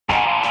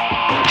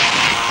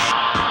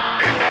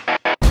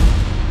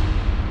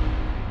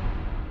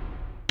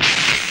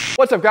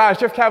What's up guys,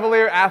 Jeff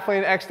Cavaliere,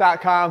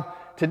 AthleanX.com.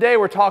 Today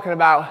we're talking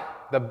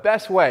about the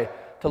best way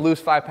to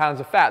lose 5 pounds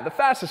of fat, the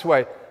fastest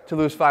way to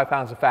lose 5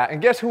 pounds of fat.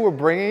 And guess who we're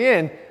bringing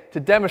in to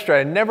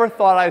demonstrate? I never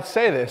thought I'd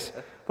say this,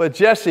 but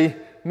Jesse,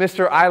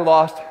 Mr. I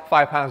lost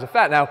 5 pounds of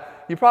fat. Now,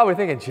 you're probably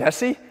thinking,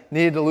 Jesse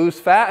needed to lose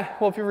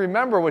fat? Well, if you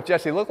remember what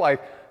Jesse looked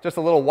like just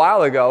a little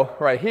while ago,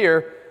 right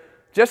here,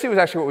 Jesse was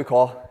actually what we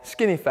call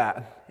skinny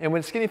fat. And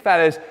when skinny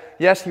fat is,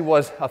 yes, he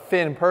was a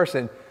thin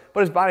person,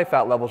 but his body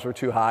fat levels were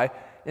too high.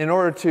 In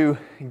order to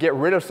get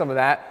rid of some of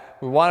that,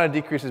 we want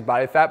to decrease his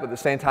body fat, but at the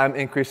same time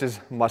increase his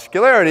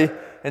muscularity.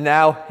 And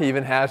now he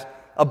even has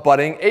a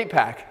budding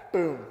 8-pack.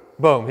 Boom.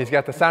 Boom. He's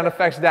got the sound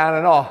effects down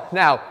and all.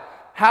 Now,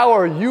 how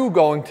are you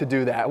going to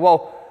do that?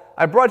 Well,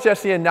 I brought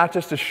Jesse in not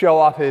just to show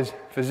off his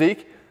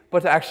physique,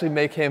 but to actually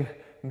make him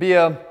be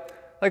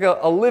like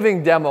a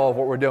living demo of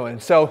what we're doing.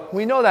 So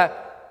we know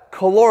that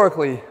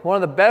calorically, one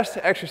of the best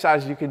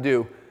exercises you can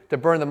do to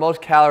burn the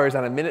most calories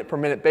on a minute per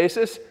minute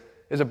basis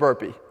is a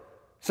burpee.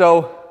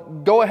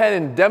 So go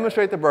ahead and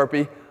demonstrate the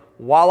burpee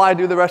while I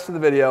do the rest of the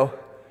video.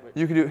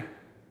 You can do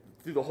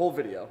through the whole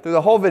video. Through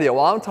the whole video.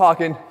 While I'm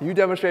talking, you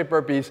demonstrate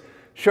burpees.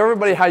 Show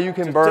everybody how you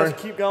can burn.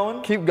 Just keep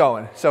going? Keep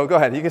going. So go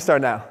ahead. You can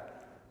start now.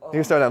 You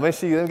can start now. Let me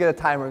see. Let me get a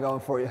timer going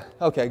for you.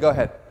 Okay, go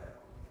ahead.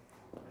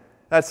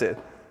 That's it.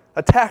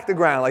 Attack the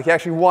ground like you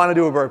actually want to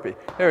do a burpee.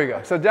 There we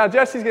go. So now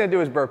Jesse's going to do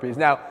his burpees.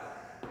 Now,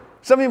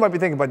 some of you might be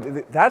thinking,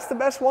 but that's the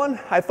best one?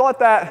 I thought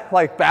that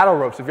like battle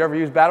ropes. Have you ever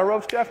used battle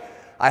ropes, Jeff?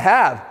 I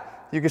have.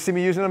 You can see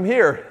me using them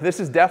here. This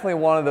is definitely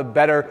one of the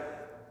better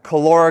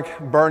caloric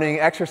burning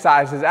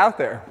exercises out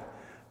there.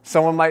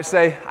 Someone might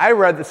say, I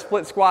read the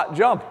split squat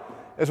jump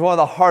is one of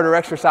the harder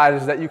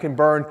exercises that you can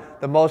burn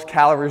the most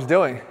calories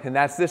doing, and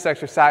that's this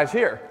exercise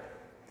here.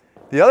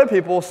 The other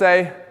people will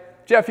say,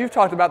 Jeff, you've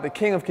talked about the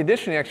king of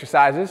conditioning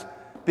exercises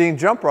being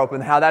jump rope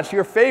and how that's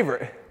your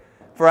favorite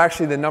for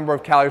actually the number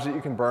of calories that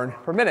you can burn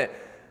per minute.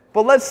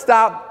 But let's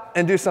stop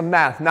and do some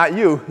math. Not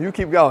you, you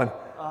keep going.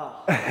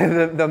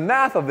 The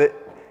math of it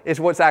is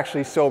what's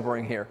actually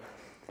sobering here.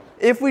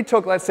 If we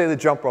took, let's say, the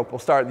jump rope, we'll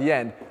start at the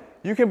end,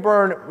 you can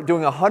burn,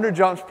 doing 100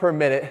 jumps per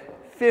minute,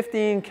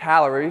 15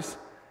 calories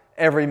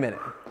every minute.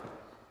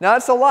 Now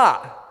that's a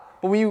lot,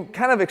 but when you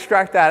kind of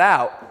extract that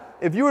out,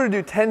 if you were to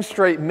do 10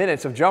 straight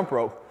minutes of jump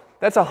rope,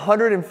 that's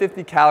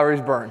 150 calories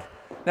burned.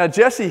 Now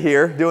Jesse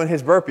here, doing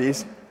his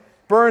burpees,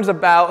 burns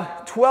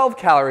about 12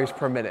 calories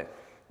per minute.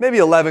 Maybe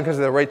 11 because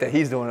of the rate that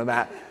he's doing them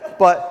at.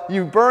 But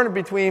you burn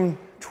between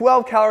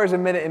 12 calories a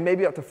minute and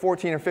maybe up to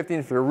 14 or 15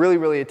 if you're really,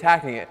 really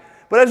attacking it.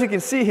 But as you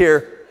can see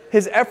here,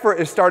 his effort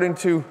is starting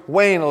to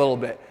wane a little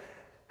bit.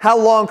 How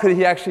long could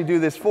he actually do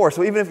this for?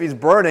 So even if he's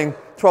burning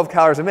 12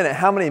 calories a minute,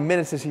 how many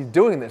minutes is he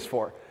doing this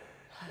for?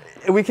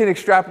 We can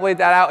extrapolate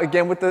that out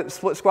again with the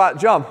split squat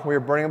jump. We're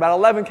burning about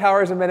 11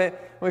 calories a minute.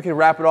 We can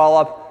wrap it all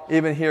up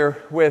even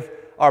here with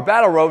our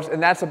battle ropes,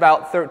 and that's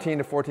about 13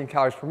 to 14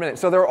 calories per minute.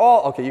 So they're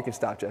all, okay, you can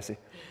stop, Jesse.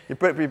 You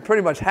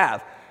pretty much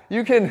have.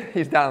 You can,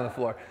 he's down on the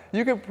floor.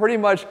 You can pretty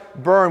much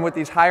burn with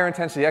these higher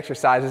intensity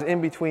exercises in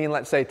between,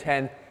 let's say,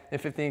 10 and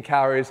 15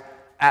 calories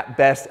at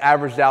best,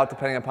 averaged out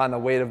depending upon the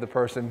weight of the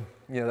person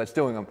that's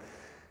doing them.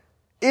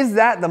 Is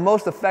that the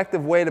most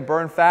effective way to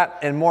burn fat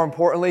and more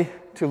importantly,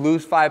 to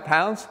lose 5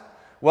 pounds?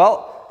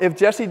 Well, if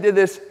Jesse did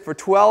this for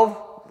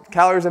 12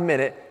 calories a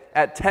minute,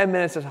 at 10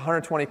 minutes, that's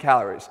 120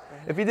 calories.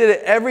 If he did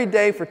it every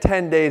day for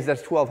 10 days,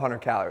 that's 1,200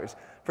 calories.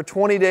 For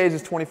 20 days,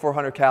 it's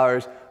 2,400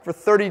 calories. For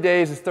 30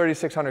 days, it's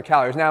 3,600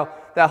 calories. Now,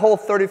 that whole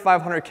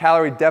 3,500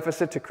 calorie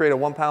deficit to create a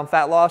 1 pound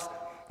fat loss,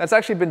 that's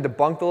actually been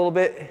debunked a little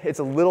bit. It's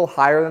a little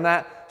higher than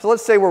that. So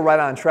let's say we're right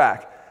on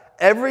track.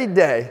 Every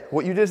day,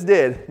 what you just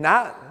did,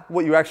 not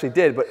what you actually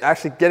did, but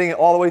actually getting it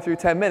all the way through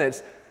 10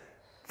 minutes,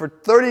 for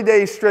 30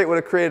 days straight would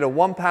have created a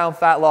 1 pound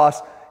fat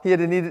loss. He had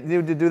to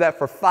need to do that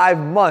for 5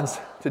 months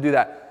to do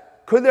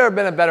that. Could there have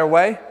been a better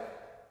way?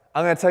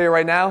 I'm going to tell you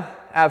right now,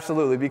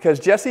 absolutely, because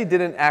Jesse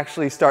didn't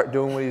actually start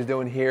doing what he's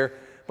doing here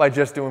by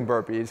just doing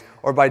burpees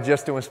or by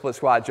just doing split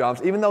squat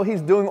jumps, even though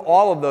he's doing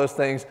all of those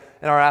things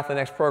in our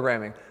AthleanX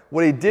programming.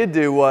 What he did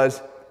do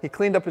was he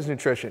cleaned up his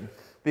nutrition,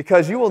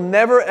 because you will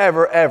never,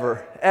 ever,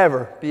 ever,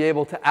 ever be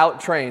able to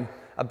out-train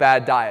a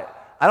bad diet.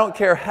 I don't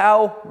care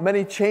how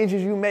many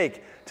changes you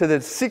make to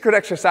the secret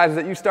exercises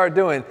that you start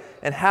doing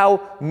and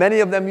how many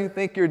of them you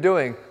think you're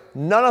doing,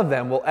 none of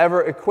them will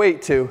ever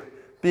equate to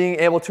being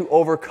able to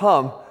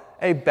overcome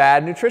a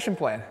bad nutrition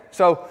plan.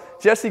 So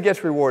Jesse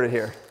gets rewarded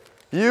here.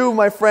 You,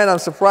 my friend, I'm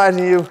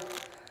surprising you.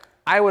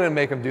 I wouldn't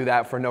make him do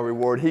that for no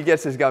reward. He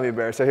gets his gummy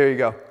bear, so here you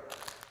go.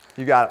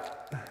 You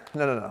got it.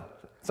 No.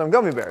 Some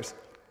gummy bears.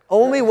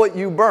 Only what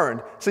you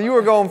burned. So you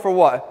were going for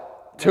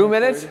what? 2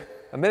 minutes?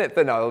 A minute?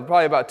 No,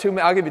 probably about 2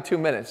 minutes. I'll give you 2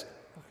 minutes.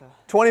 Okay.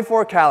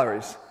 24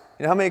 calories.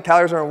 You know how many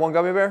calories are in one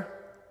gummy bear?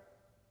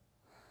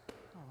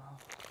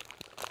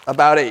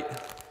 About 8.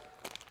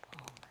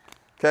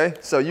 Okay,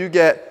 so you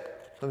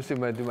get, let me see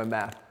if I do my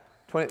math.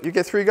 You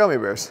get 3 gummy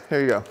bears.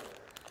 Here you go.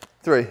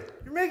 3.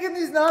 You're making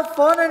these not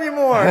fun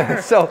anymore.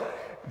 So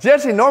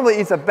Jesse normally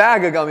eats a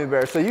bag of gummy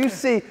bears. So you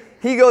see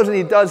He goes and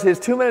he does his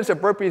 2 minutes of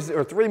burpees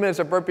or 3 minutes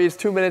of burpees,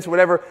 2 minutes,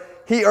 whatever.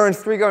 He earns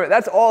 3 grams.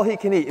 That's all he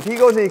can eat. If he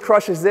goes and he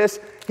crushes this,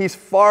 he's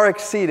far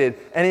exceeded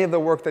any of the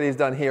work that he's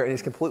done here, and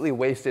he's completely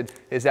wasted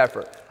his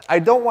effort. I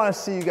don't want to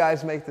see you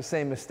guys make the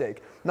same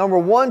mistake. Number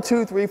 1,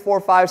 2, 3,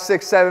 4, 5,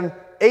 6, 7,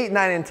 8,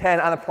 9, and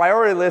 10 on the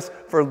priority list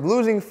for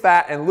losing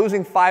fat and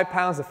losing 5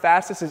 pounds the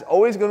fastest is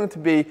always going to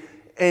be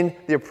in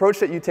the approach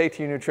that you take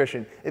to your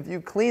nutrition. If you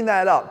clean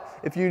that up,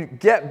 if you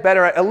get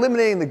better at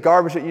eliminating the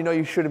garbage that you know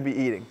you shouldn't be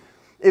eating,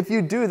 if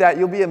you do that,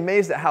 you'll be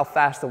amazed at how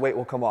fast the weight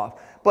will come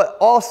off. But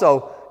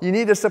also, you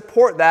need to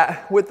support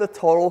that with the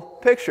total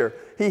picture.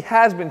 He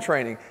has been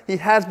training. He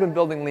has been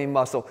building lean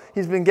muscle.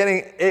 He's been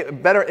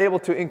getting better able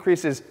to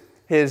increase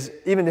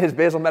even his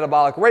basal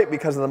metabolic rate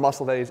because of the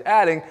muscle that he's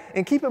adding.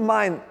 And keep in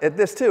mind at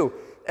this too,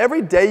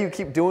 every day you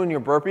keep doing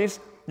your burpees,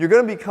 you're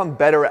going to become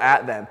better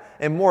at them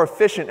and more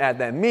efficient at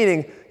them,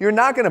 meaning you're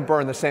not going to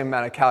burn the same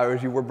amount of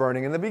calories you were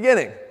burning in the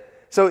beginning.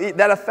 So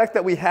that effect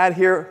that we had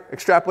here,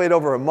 extrapolate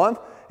over a month,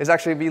 is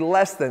actually be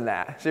less than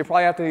that. So you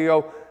probably have to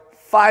go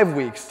 5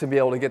 weeks to be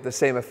able to get the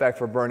same effect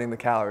for burning the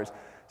calories.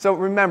 So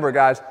remember,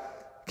 guys,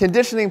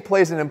 conditioning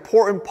plays an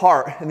important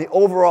part in the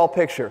overall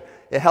picture.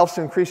 It helps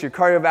to increase your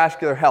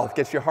cardiovascular health,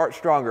 gets your heart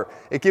stronger.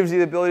 It gives you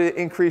the ability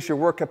to increase your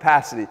work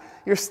capacity.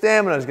 Your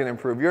stamina is going to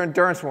improve. Your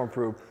endurance will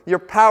improve. Your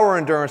power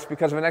endurance,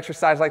 because of an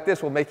exercise like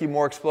this, will make you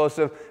more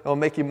explosive and will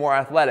make you more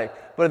athletic.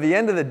 But at the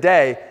end of the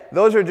day,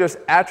 those are just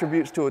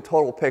attributes to a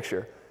total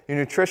picture. Your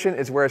nutrition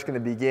is where it's going to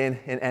begin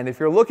and end. If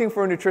you're looking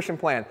for a nutrition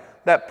plan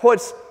that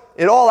puts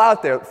it all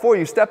out there for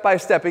you step by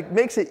step, it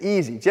makes it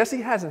easy.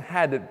 Jesse hasn't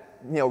had to,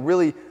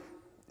 really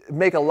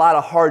make a lot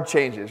of hard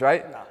changes,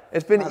 right? No,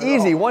 it's been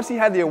easy. Once he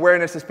had the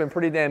awareness, it's been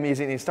pretty damn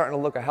easy, and he's starting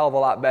to look a hell of a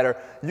lot better.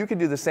 You can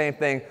do the same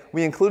thing.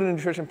 We include a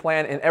nutrition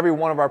plan in every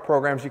one of our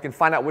programs. You can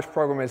find out which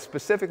program is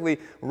specifically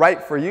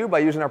right for you by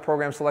using our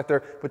program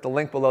selector with the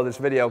link below this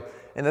video.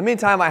 In the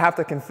meantime, I have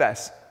to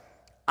confess,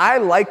 I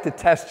like to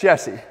test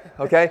Jesse,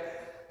 okay?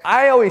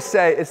 I always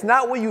say it's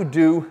not what you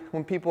do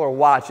when people are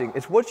watching,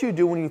 it's what you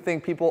do when you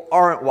think people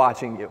aren't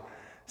watching you.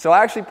 So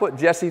I actually put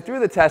Jesse through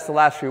the test the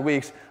last few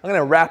weeks. I'm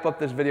going to wrap up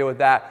this video with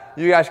that.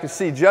 You guys can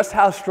see just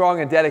how strong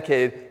and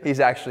dedicated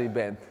he's actually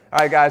been. All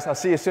right, guys, I'll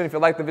see you soon. If you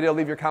like the video,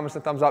 leave your comments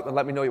and thumbs up and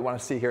let me know what you want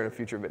to see here in a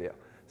future video.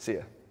 See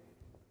ya.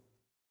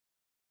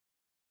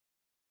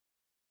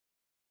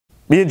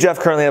 Me and Jeff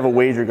currently have a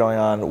wager going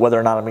on whether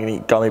or not I'm going to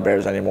eat gummy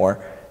bears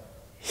anymore.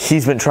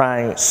 He's been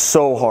trying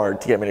so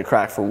hard to get me to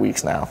crack for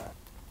weeks now.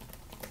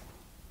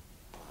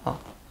 Oh,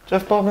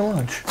 Jeff bought me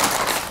lunch.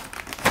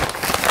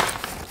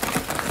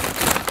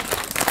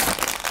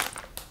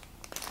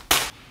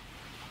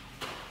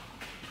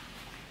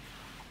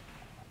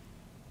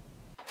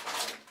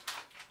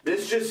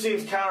 This just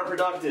seems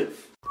counterproductive.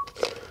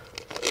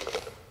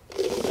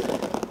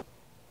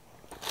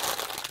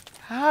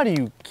 How do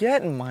you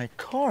get in my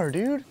car,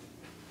 dude?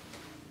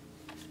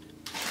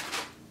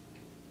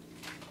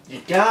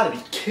 You gotta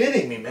be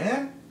kidding me,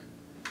 man.